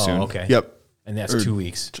not too soon. Okay. Yep. And that's 2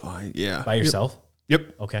 weeks. July. Yeah. By yourself?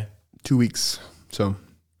 Yep. Okay. 2 weeks. So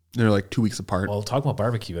they're like 2 weeks apart. Well, talk about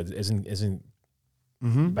barbecue. Isn't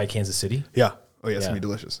by Kansas City? Yeah. Oh yeah. It's going to be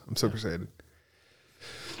delicious. I'm so excited.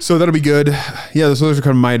 So that'll be good. Yeah. So those are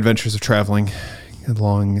kind of my adventures of traveling a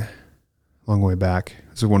long way back.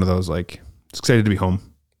 This is one of those, like, it's excited to be home.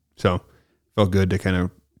 So felt good to kind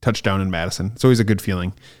of touch down in Madison. It's always a good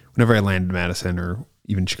feeling. Whenever I land in Madison or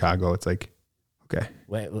even Chicago, it's like, okay.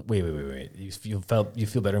 Wait. You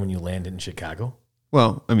feel better when you land in Chicago?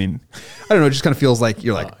 Well, I mean, I don't know. It just kind of feels like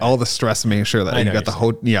you're like all the stress of making sure that you got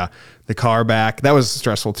the car back. That was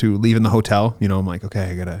stressful too. Leaving the hotel, I'm like,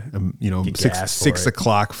 okay, I gotta, 6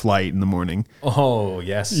 o'clock flight in the morning. Oh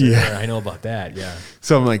yes, sir. Yeah. I know about that. Yeah.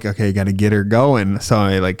 So I'm like, okay, got to get her going. So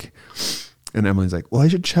and Emily's like, well, I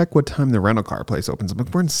should check what time the rental car place opens. I'm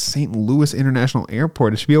like, we're in St. Louis International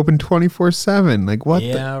Airport. It should be open 24/7. Like what?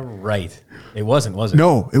 Yeah, right. It wasn't, was it?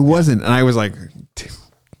 No, it wasn't. And I was like,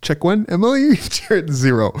 check when, Emily? You're at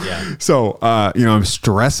 0. Yeah. So, I'm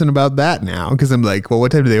stressing about that now because I'm like, well,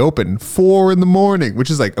 what time do they open? 4 a.m, which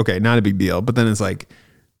is like, okay, not a big deal. But then it's like,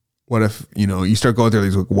 what if, you start going through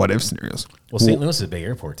these like, what if scenarios? Well, St. Louis is a big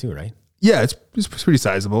airport too, right? Yeah, it's pretty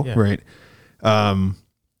sizable, right?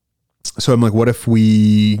 So I'm like, what if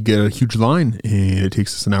we get a huge line and it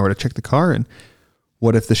takes us an hour to check the car in?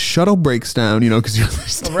 What if the shuttle breaks down, because you're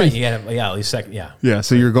right. At least second. Yeah. Yeah.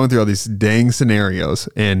 So you're going through all these dang scenarios,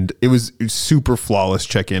 and it was super flawless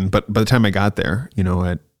check-in. But by the time I got there,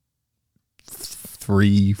 at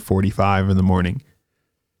 3:45 in the morning,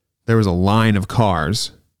 there was a line of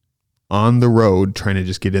cars on the road trying to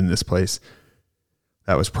just get in this place.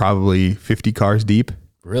 That was probably 50 cars deep.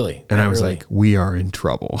 Really? And I was like, we are in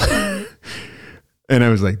trouble. And I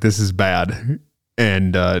was like, this is bad.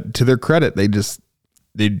 And to their credit, they just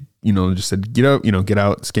said, get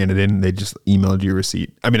out, scan it in. They just emailed you a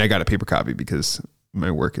receipt. I mean, I got a paper copy because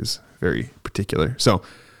my work is very particular. So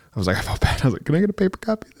I was like, I felt bad. I was like, can I get a paper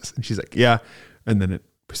copy of this? And she's like, yeah. And then it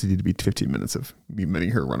proceeded to be 15 minutes of me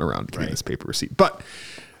letting her run around getting this paper receipt. But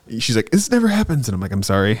she's like, this never happens. And I'm like, I'm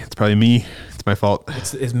sorry. It's probably me. It's my fault.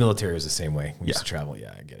 It's military is the same way. We used to travel.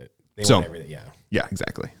 Yeah, I get it. They So- want everything. Yeah. Yeah,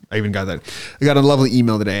 exactly. I even got that. I got a lovely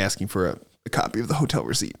email today asking for a copy of the hotel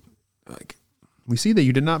receipt. like, we see that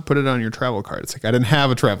you did not put it on your travel card. It's like, I didn't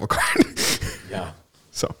have a travel card. Yeah.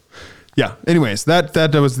 So, yeah. Anyways,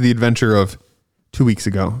 that was the adventure of 2 weeks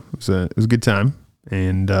ago. It was a good time,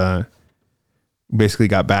 and basically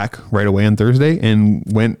got back right away on Thursday and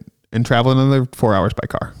went and traveled another 4 hours by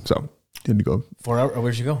car. So didn't go 4 hours.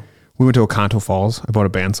 Where'd you go? We went to Oconto Falls. I bought a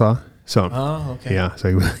bandsaw. So okay. Yeah.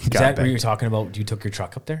 So we got Is that back. where you're talking about? You took your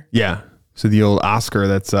truck up there? Yeah. So the old Oscar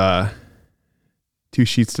that's 2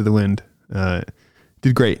 sheets to the wind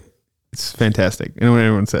did great. It's fantastic. I know what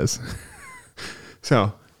everyone says.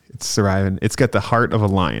 So it's surviving. It's got the heart of a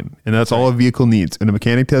lion, and that's all a vehicle needs. When a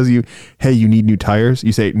mechanic tells you, hey, you need new tires,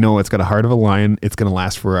 you say, no, it's got a heart of a lion. It's going to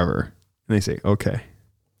last forever. And they say, okay.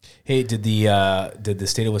 Hey, did the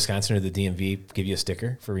state of Wisconsin or the DMV give you a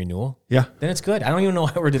sticker for renewal? Yeah. Then it's good. I don't even know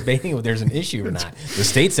why we're debating if there's an issue or not. The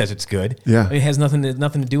state says it's good. Yeah. It has nothing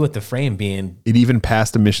to do with the frame being. It even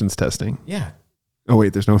passed emissions testing. Yeah. Oh,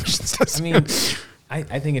 wait, there's no emissions testing. I mean,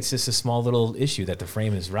 I think it's just a small little issue that the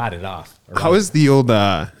frame is rotted off. How is the old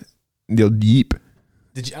Jeep?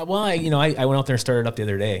 Did you? Well, I went out there and started up the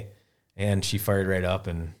other day, and she fired right up,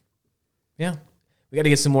 and yeah, we got to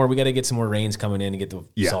get some more. We got to get some more rains coming in and get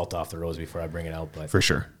the salt off the roads before I bring it out. But for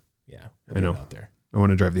sure, yeah, I know. out there. I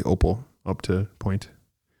want to drive the Opal up to Point.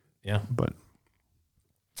 Yeah, but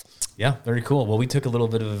yeah, very cool. Well, we took a little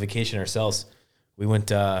bit of a vacation ourselves. We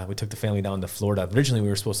went. We took the family down to Florida. Originally, we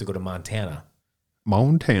were supposed to go to Montana.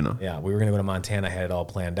 Yeah, we were going to go to Montana. I had it all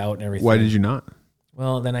planned out and everything. Why did you not?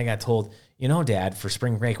 Well, then I got told, Dad, for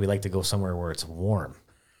spring break, we like to go somewhere where it's warm.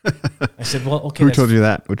 I said, well, okay. Who told you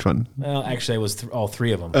that? Which one? Well, actually, I was all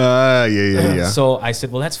three of them. Yeah. So I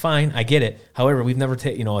said, well, that's fine. I get it. However, we've never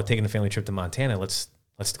taken a family trip to Montana. Let's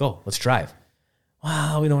go. Let's drive.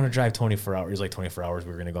 Wow, we don't want to drive 24 hours. It was like 24 hours.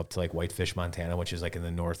 We were going to go up to like Whitefish, Montana, which is like in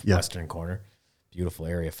the northwestern corner. Beautiful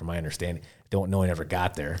area from my understanding. Don't know. I never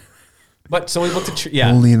got there. But so we booked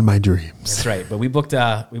only in my dreams. That's right. But we booked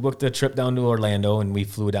a trip down to Orlando, and we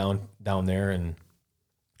flew down there and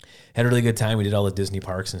had a really good time. We did all the Disney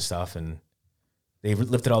parks and stuff, and they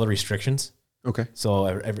lifted all the restrictions. Okay. So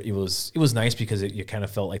it was nice because you kind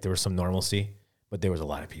of felt like there was some normalcy, but there was a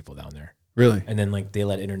lot of people down there. Really? And then like they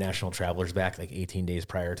let international travelers back like 18 days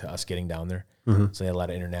prior to us getting down there. Mm-hmm. So they had a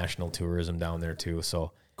lot of international tourism down there too.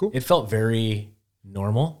 So cool. It felt very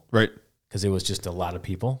normal. Right. Because it was just a lot of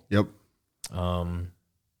people. Yep.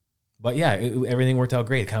 But yeah, everything worked out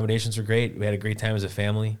great. Accommodations were great. We had a great time as a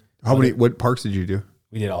family. What parks did you do?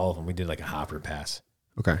 We did all of them. We did like a hopper pass.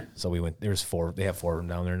 Okay. So we went, there's 4, they have 4 of them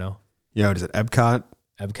down there now. Yeah. What is it? Epcot,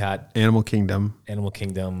 Animal Kingdom,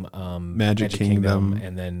 Magic Kingdom,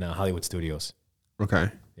 and then Hollywood Studios. Okay.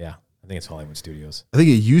 Yeah. I think it's Hollywood Studios. I think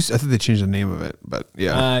they changed the name of it, but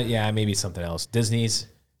yeah. Yeah, maybe something else. Disney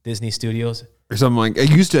Studios. Or something like, I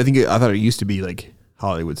thought it used to be like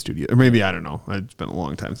Hollywood Studio, or maybe, I don't know. It's been a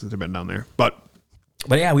long time since I've been down there, but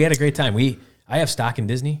yeah, we had a great time. I have stock in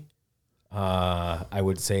Disney. I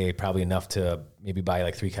would say probably enough to maybe buy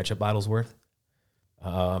like 3 ketchup bottles worth.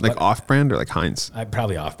 Like off-brand or like Heinz?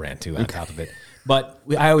 Probably off-brand too on top of it. But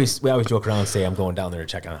we always joke around and say I'm going down there to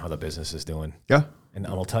check on how the business is doing. Yeah. And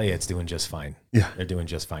I'll tell you, it's doing just fine. Yeah. They're doing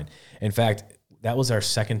just fine. In fact, that was our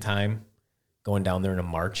second time going down there in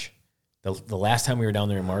March. The last time we were down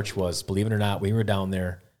there in March was, believe it or not, we were down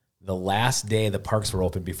there the last day the parks were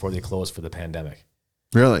open before they closed for the pandemic.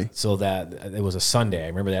 Really? So that it was a Sunday. I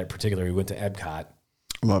remember that in particular. We went to Epcot.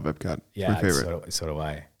 Love Epcot. Yeah, my favorite. So do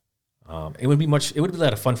I. It would be a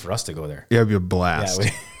lot of fun for us to go there. Yeah, it'd be a blast.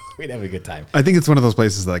 Yeah, we'd have a good time. I think it's one of those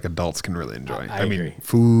places that like adults can really enjoy. I agree. mean,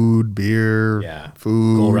 food, beer,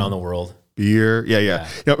 food, go around the world. Beer. Yeah.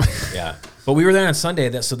 Yep. Yeah. But we were there on Sunday.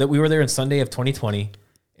 We were there on Sunday of 2020.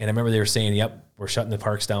 And I remember they were saying, yep, we're shutting the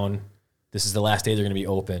parks down. This is the last day they're going to be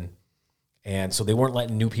open. And so they weren't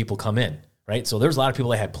letting new people come in, right? So there's a lot of people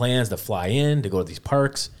that had plans to fly in, to go to these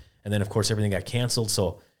parks. And then, of course, everything got canceled.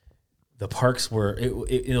 So the parks were,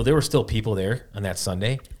 there were still people there on that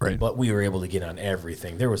Sunday. Right. But we were able to get on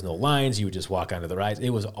everything. There was no lines. You would just walk onto the rides. It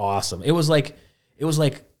was awesome. It was like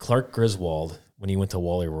Clark Griswold when he went to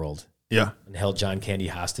Wally World. Yeah. And held John Candy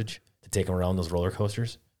hostage to take him around those roller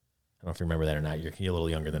coasters. I don't know if you remember that or not. You're a little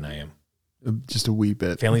younger than I am. Just a wee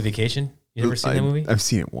bit. Family Vacation? You ever seen that movie? I've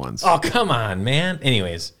seen it once. Oh, come on, man.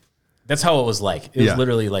 Anyways, that's how it was like. It was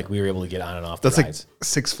literally like we were able to get on and off the rides. That's like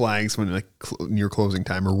Six Flags when like near closing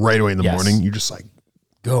time or right away in the morning, you just like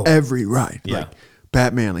go every ride. Yeah. Like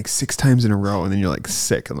Batman like 6 times in a row and then you're like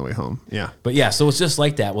sick on the way home. Yeah. But yeah, so it's just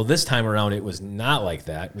like that. Well, this time around it was not like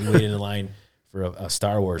that. We waited in line for a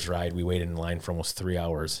Star Wars ride. We waited in line for almost 3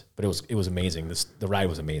 hours, but it was amazing. The ride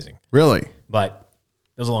was amazing. Really? But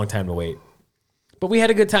it was a long time to wait. But we had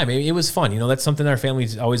a good time. It was fun. That's something our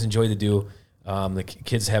families always enjoy to do. The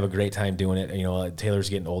kids have a great time doing it. Taylor's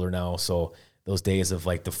getting older now, so those days of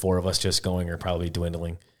like the four of us just going are probably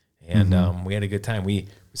dwindling. And we had a good time. We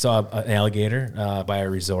saw an alligator by our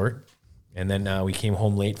resort, and then we came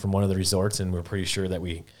home late from one of the resorts, and we were pretty sure that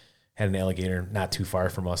we had an alligator not too far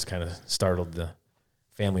from us. Kind of startled the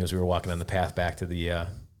family as we were walking on the path back to the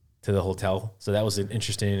hotel. So that was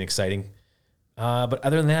interesting and exciting. But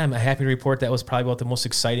other than that, I'm happy to report that was probably about the most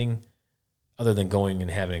exciting, other than going and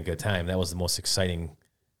having a good time. That was the most exciting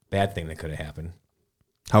bad thing that could have happened.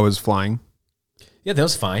 How was flying? Yeah, that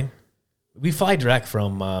was fine. We fly direct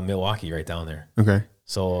from Milwaukee right down there. Okay.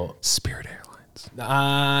 So Spirit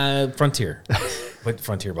Airlines. Frontier. But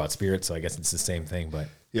Frontier bought Spirit, so I guess it's the same thing. But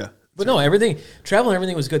Yeah. no, travel and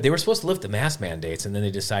everything was good. They were supposed to lift the mask mandates, and then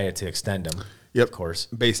they decided to extend them. Yep. Of course.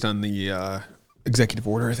 Based on the executive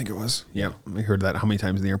order, I think it was. Yeah. I heard that how many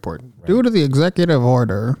times in the airport. Right. Due to the executive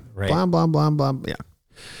order. Right. Blah, blah, blah, blah. Yeah.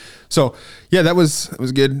 So, yeah, that was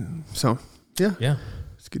good. So, yeah. Yeah.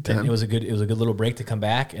 It's a good time. And it was a good little break to come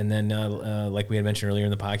back. And then, like we had mentioned earlier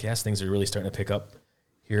in the podcast, things are really starting to pick up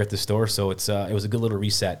here at the store. So it was a good little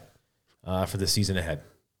reset for the season ahead.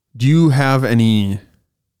 Do you have any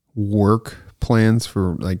work plans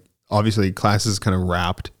for, like, obviously classes kind of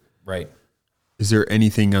wrapped? Right. Is there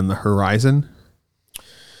anything on the horizon?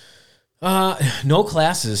 No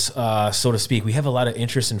classes, so to speak. We have a lot of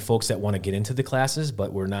interest in folks that want to get into the classes,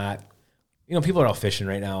 but we're not, people are out fishing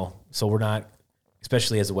right now. So we're not,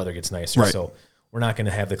 especially as the weather gets nicer. Right. So we're not going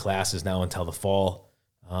to have the classes now until the fall.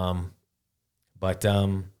 But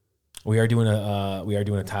we are doing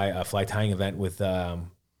a fly tying event with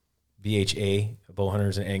BHA, bow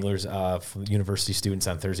hunters and anglers, for university students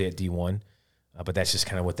on Thursday at D1. But that's just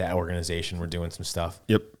kind of with that organization. We're doing some stuff.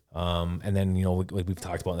 Yep. And then, like we've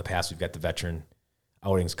talked about in the past, we've got the veteran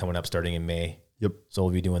outings coming up starting in May. Yep. So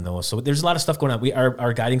we'll be doing those. So there's a lot of stuff going on.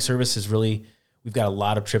 Our guiding service is really, we've got a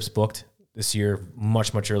lot of trips booked this year,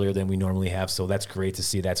 much, much earlier than we normally have. So that's great to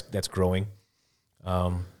see that's growing.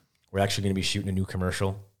 We're actually going to be shooting a new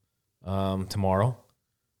commercial tomorrow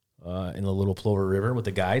in the Little Plover River with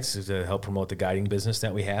the guides to help promote the guiding business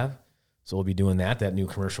that we have. So we'll be doing that. That new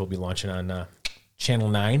commercial will be launching on Channel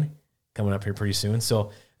 9 coming up here pretty soon.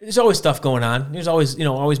 So there's always stuff going on. There's always,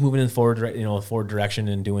 always moving in forward direction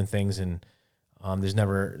and doing things. And there's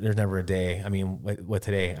never a day. I mean, what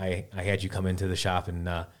today? I had you come into the shop and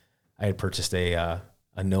I had purchased a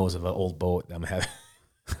nose of an old boat.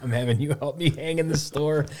 I'm having you help me hang in the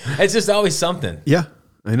store. It's just always something. Yeah,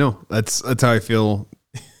 I know. That's how I feel.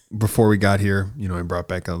 Before we got here, I brought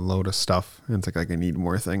back a load of stuff, and it's like I need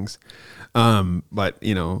more things. But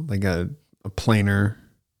like a planer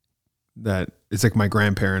that it's like my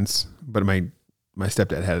grandparents, but my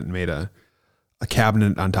stepdad had made a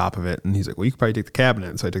cabinet on top of it, and he's like, "Well, you could probably take the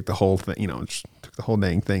cabinet." So I took the whole thing, just took the whole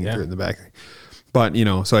dang thing and threw it in the back. But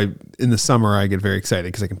so in the summer I get very excited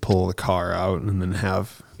because I can pull the car out and then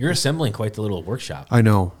have. You're assembling quite the little workshop. I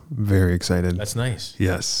know, very excited. That's nice.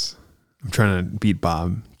 Yes. I'm trying to beat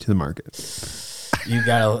Bob to the market. You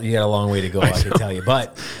got a long way to go, I can tell you.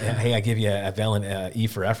 But hey, I give you a valiant E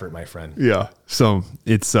for effort, my friend. Yeah. So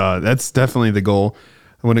it's that's definitely the goal.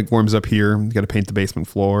 When it warms up here, you got to paint the basement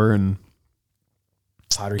floor and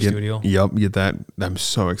pottery studio. Yep, get that. I'm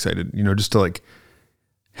so excited. Just to like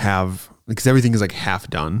have, because everything is like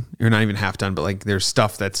half done. You're not even half done, but like there's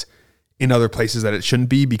stuff that's in other places that it shouldn't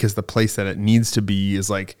be because the place that it needs to be is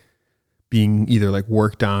like being either like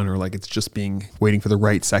worked on or like it's just waiting for the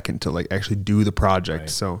right second to like actually do the project. Right,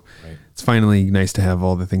 so it's finally nice to have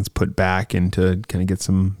all the things put back and to kind of get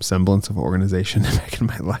some semblance of organization back in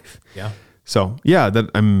my life. Yeah. So yeah, that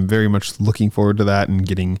I'm very much looking forward to that and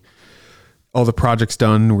getting all the projects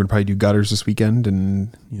done. We're gonna probably do gutters this weekend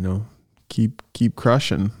and keep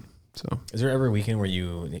crushing. So is there ever a weekend where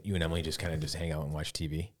you and Emily just kind of just hang out and watch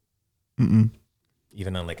TV? Mm-mm.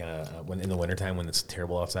 Even on like when in the wintertime when it's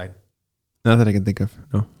terrible outside? Not that I can think of.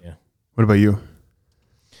 No. Yeah. What about you?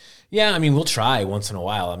 Yeah, I mean, we'll try once in a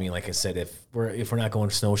while. I mean, like I said, if we're not going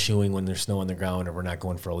snowshoeing when there's snow on the ground, or we're not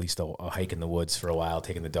going for at least a hike in the woods for a while,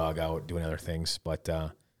 taking the dog out, doing other things. But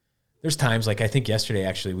there's times, like I think yesterday,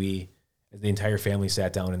 actually, the entire family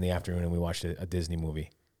sat down in the afternoon and we watched a Disney movie.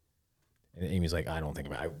 And Amy's like, I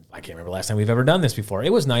can't remember last time we've ever done this before.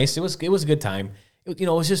 It was nice. It was a good time. It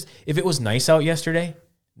was just, if it was nice out yesterday,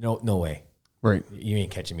 no way. Right. You ain't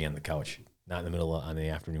catching me on the couch. Not in the middle on the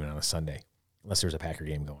afternoon on a Sunday, unless there's a Packer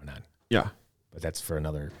game going on. Yeah. But that's for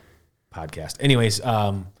another podcast. Anyways,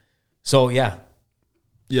 so yeah.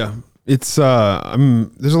 Yeah. It's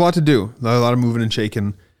there's a lot to do. A lot of moving and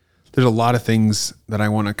shaking. There's a lot of things that I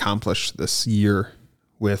want to accomplish this year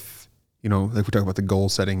with, like we talk about the goal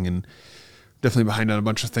setting and definitely behind on a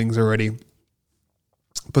bunch of things already.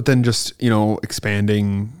 But then just,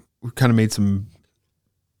 expanding, we've done some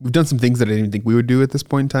things that I didn't think we would do at this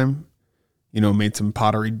point in time. Made some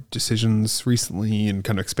pottery decisions recently and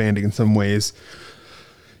kind of expanding in some ways.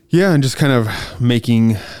 Yeah. And just kind of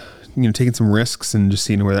making, taking some risks and just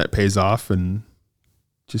seeing where that pays off and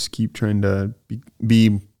just keep trying to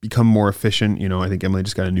become more efficient. I think Emily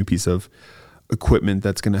just got a new piece of equipment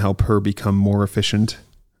that's going to help her become more efficient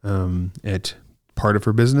at part of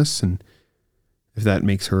her business. And if that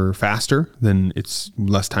makes her faster, then it's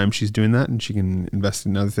less time she's doing that and she can invest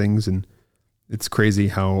in other things. And it's crazy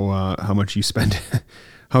how much you spend,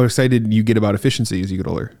 how excited you get about efficiency as you get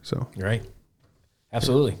older. So, right.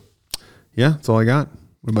 Absolutely. Yeah. That's all I got.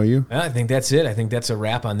 What about you? I think that's it. I think that's a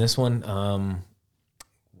wrap on this one.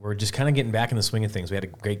 We're just kind of getting back in the swing of things. We had a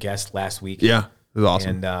great guest last week. Yeah, it was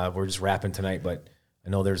awesome. And we're just wrapping tonight. But I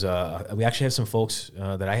know we actually have some folks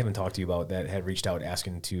that I haven't talked to you about that had reached out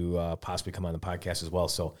asking to possibly come on the podcast as well.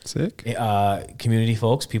 So sick. Community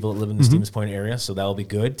folks, people that live in the Stevens Point area. So that'll be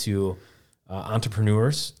good to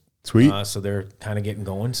entrepreneurs. Sweet. So they're kind of getting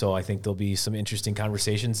going. So I think there'll be some interesting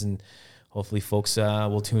conversations and hopefully folks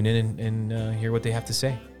will tune in and hear what they have to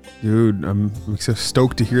say. Dude, I'm so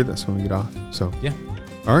stoked to hear this when we get off. So yeah.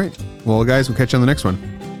 All right. Well, guys, we'll catch you on the next one.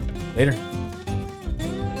 Later.